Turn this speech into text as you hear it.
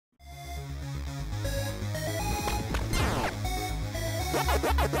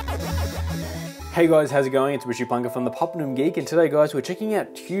Hey guys, how's it going? It's Ritchie Plunkett from the Popnum Geek, and today guys we're checking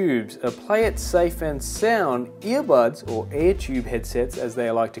out TUBEZ, a play it safe and sound earbuds, or air tube headsets as they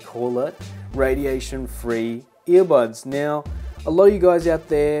like to call it, radiation free earbuds. Now a lot of you guys out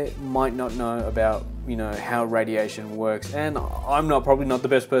there might not know about how radiation works, and I'm probably not the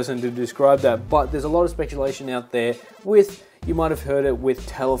best person to describe that, but there's a lot of speculation out there with, you might have heard it with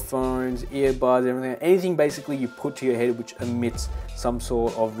telephones, earbuds, everything, anything basically you put to your head which emits some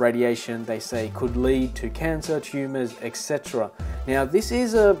sort of radiation, they say could lead to cancer, tumors, etc. Now this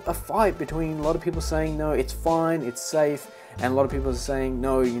is a fight between a lot of people saying no, it's fine, it's safe, and a lot of people are saying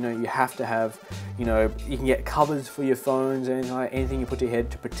no, you have to have, you can get covers for your phones, anything you put to your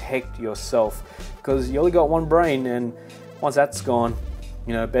head to protect yourself, because you only got one brain, and once that's gone,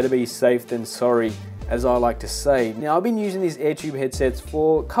 better be safe than sorry, as I like to say. Now I've been using these air tube headsets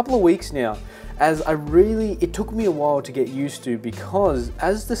for a couple of weeks now, as it took me a while to get used to, because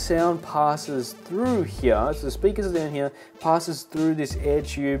as the sound passes through here, so the speakers are down here, passes through this air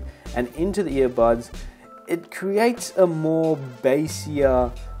tube and into the earbuds, it creates a more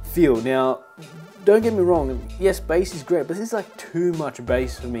bassier feel. Now don't get me wrong, yes, bass is great, but this is like too much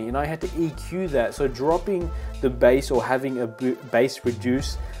bass for me, and I had to EQ that. So dropping the bass or having a bass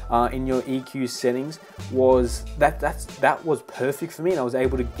reduce in your EQ settings was that was perfect for me, and I was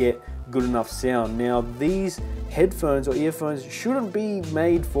able to get good enough sound. Now these headphones or earphones shouldn't be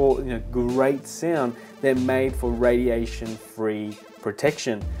made for great sound. They're made for radiation-free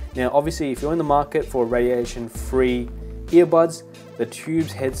protection. Now obviously if you're in the market for radiation-free earbuds, the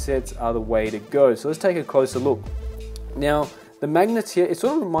TUBEZ headsets are the way to go. So let's take a closer look. Now the magnets here, it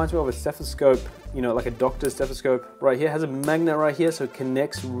sort of reminds me of a stethoscope, like a doctor's stethoscope right here. It has a magnet right here, so it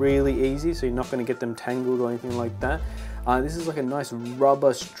connects really easy, so you're not going to get them tangled or anything like that. This is like a nice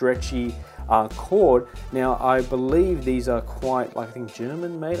rubber stretchy cord. Now I believe these are quite, I think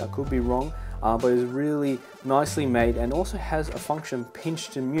German made, I could be wrong, but it's really nicely made, and also has a function pinch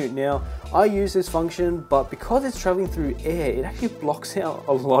to mute. Now I use this function, but because it's traveling through air, it actually blocks out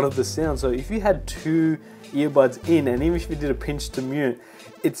a lot of the sound. So if you had two earbuds in, and even if you did a pinch to mute,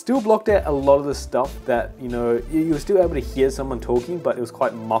 it still blocked out a lot of the stuff that you were still able to hear someone talking, but it was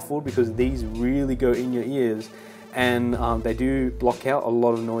quite muffled, because these really go in your ears, and they do block out a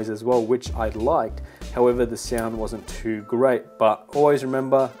lot of noise as well, which I liked. However, the sound wasn't too great, but always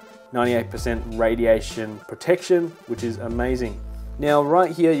remember 98% radiation protection, which is amazing. Now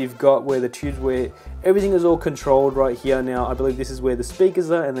right here you've got where the tubes, where everything is all controlled right here. Now I believe this is where the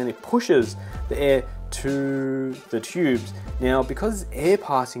speakers are, and then it pushes the air to the tubes. Now because it's air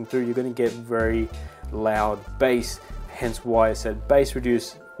passing through, you're going to get very loud bass, hence why I said bass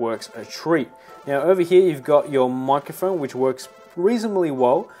reduce works a treat. Now over here you've got your microphone, which works reasonably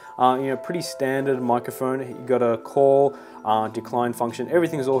well. Pretty standard microphone. You got a call, decline function,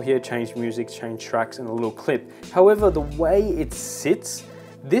 everything's all here, change music, change tracks, and a little clip. However, the way it sits,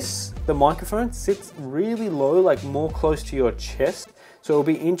 the microphone sits really low, like more close to your chest. So it'll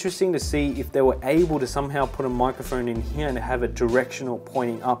be interesting to see if they were able to somehow put a microphone in here and have a directional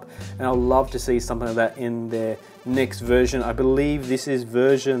pointing up, and I'd love to see something like that in their next version. I believe this is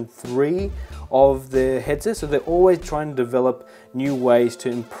version 3 of the headset, so they're always trying to develop new ways to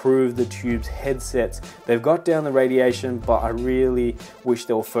improve the TUBEZ headsets. They've got down the radiation, but I really wish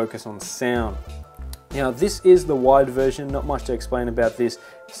they'll focus on sound. Now this is the wide version, not much to explain about this,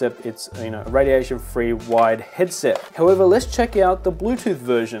 except it's a radiation-free wide headset. However, let's check out the Bluetooth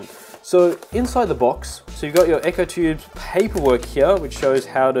version. So inside the box, so you've got your EchoTubes paperwork here, which shows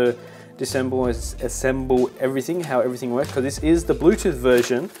how to disassemble and assemble everything, how everything works. Because this is the Bluetooth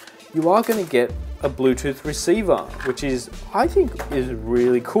version, you are going to get a Bluetooth receiver, which I think is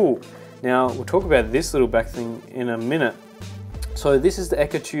really cool. Now we'll talk about this little back thing in a minute. So this is the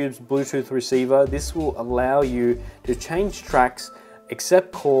EchoTubes Bluetooth receiver. This will allow you to change tracks,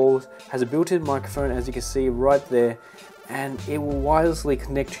 accept calls, has a built-in microphone, as you can see right there, and it will wirelessly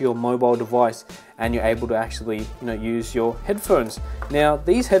connect to your mobile device, and you're able to actually use your headphones. Now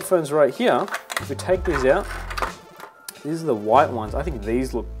these headphones right here, if we take these out, these are the white ones. I think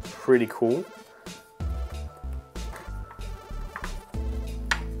these look pretty cool.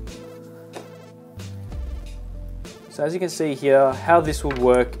 So as you can see here, how this will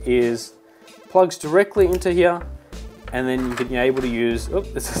work is plugs directly into here, and then you're able to use,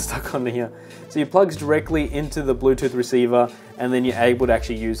 it's stuck onto here. So it plugs directly into the Bluetooth receiver, and then you're able to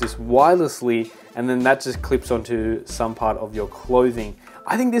actually use this wirelessly, and then that just clips onto some part of your clothing.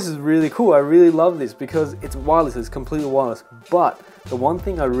 I think this is really cool. I really love this because it's wireless, it's completely wireless. But the one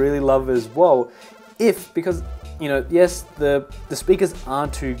thing I really love as well, because you know, yes, the speakers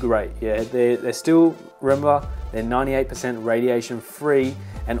aren't too great. Yeah, they're still, remember, they're 98% radiation free.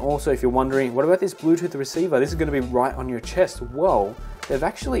 And also, if you're wondering, what about this Bluetooth receiver? This is going to be right on your chest. Well, they've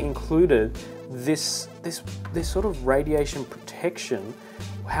actually included this sort of radiation protection.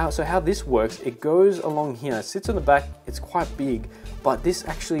 How this works, it goes along here, it sits on the back, it's quite big, but this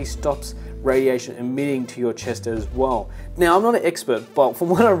actually stops radiation emitting to your chest as well. Now, I'm not an expert, but from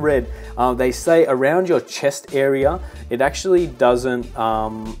what I read, they say around your chest area, it actually doesn't,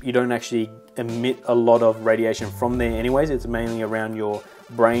 you don't actually emit a lot of radiation from there anyways. It's mainly around your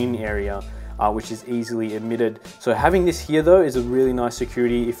brain area, which is easily emitted. So having this here though is a really nice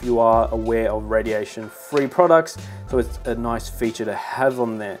security if you are aware of radiation-free products. So it's a nice feature to have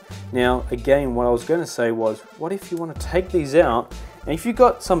on there. Now, again, what I was going to say was, what if you want to take these out, and if you've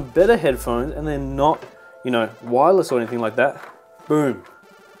got some better headphones and they're not, you know, wireless or anything like that, boom.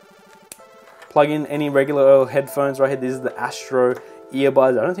 Plug in any regular old headphones right here. This is the Astro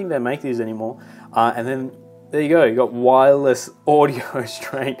EarBuds. I don't think they make these anymore. And then there you go, you got wireless audio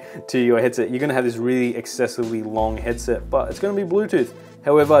straight to your headset. You're gonna have this really excessively long headset, but it's gonna be Bluetooth.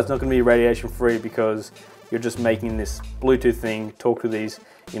 However, it's not gonna be radiation free because you're just making this Bluetooth thing talk to these,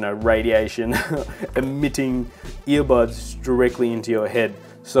 you know, radiation emitting earbuds directly into your head.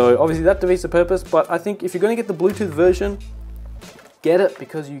 So obviously that defeats the purpose, but I think if you're gonna get the Bluetooth version, get it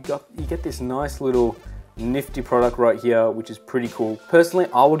because you get this nice little nifty product right here, which is pretty cool. Personally,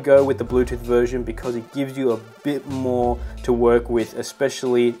 I would go with the Bluetooth version because it gives you a bit more to work with,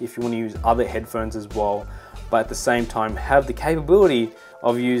 especially if you want to use other headphones as well, but at the same time have the capability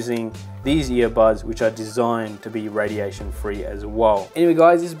of using these earbuds, which are designed to be radiation free as well. Anyway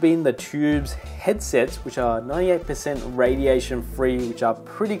guys, this has been the TUBEZ headsets, which are 98% radiation free, which are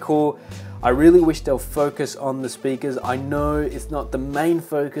pretty cool. I really wish they'll focus on the speakers. I know it's not the main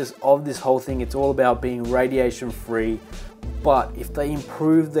focus of this whole thing. It's all about being radiation free. But if they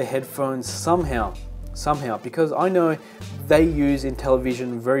improve the headphones somehow, because I know they use in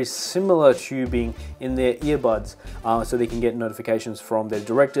television very similar tubing in their earbuds, so they can get notifications from their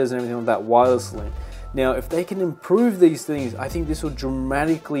directors and everything like that wirelessly. Now, if they can improve these things, I think this will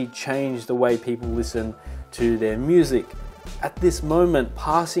dramatically change the way people listen to their music. At this moment,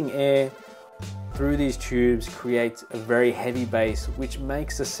 passing air through these tubes creates a very heavy bass, which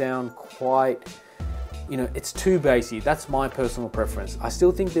makes the sound quite, you know, it's too bassy. That's my personal preference. I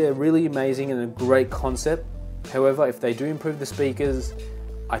still think they're really amazing and a great concept. However, if they do improve the speakers,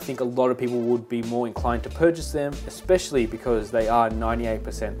 I think a lot of people would be more inclined to purchase them, especially because they are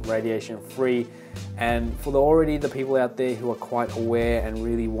 98% radiation free. And for the people out there who are quite aware and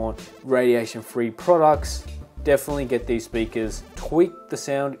really want radiation free products, definitely get these speakers. Tweak the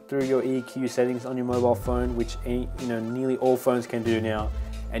sound through your EQ settings on your mobile phone, which, you know, nearly all phones can do now,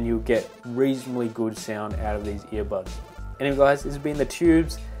 and you'll get reasonably good sound out of these earbuds. Anyway guys, this has been the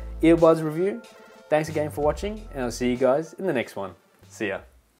TUBEZ earbuds review. Thanks again for watching, and I'll see you guys in the next one. See ya.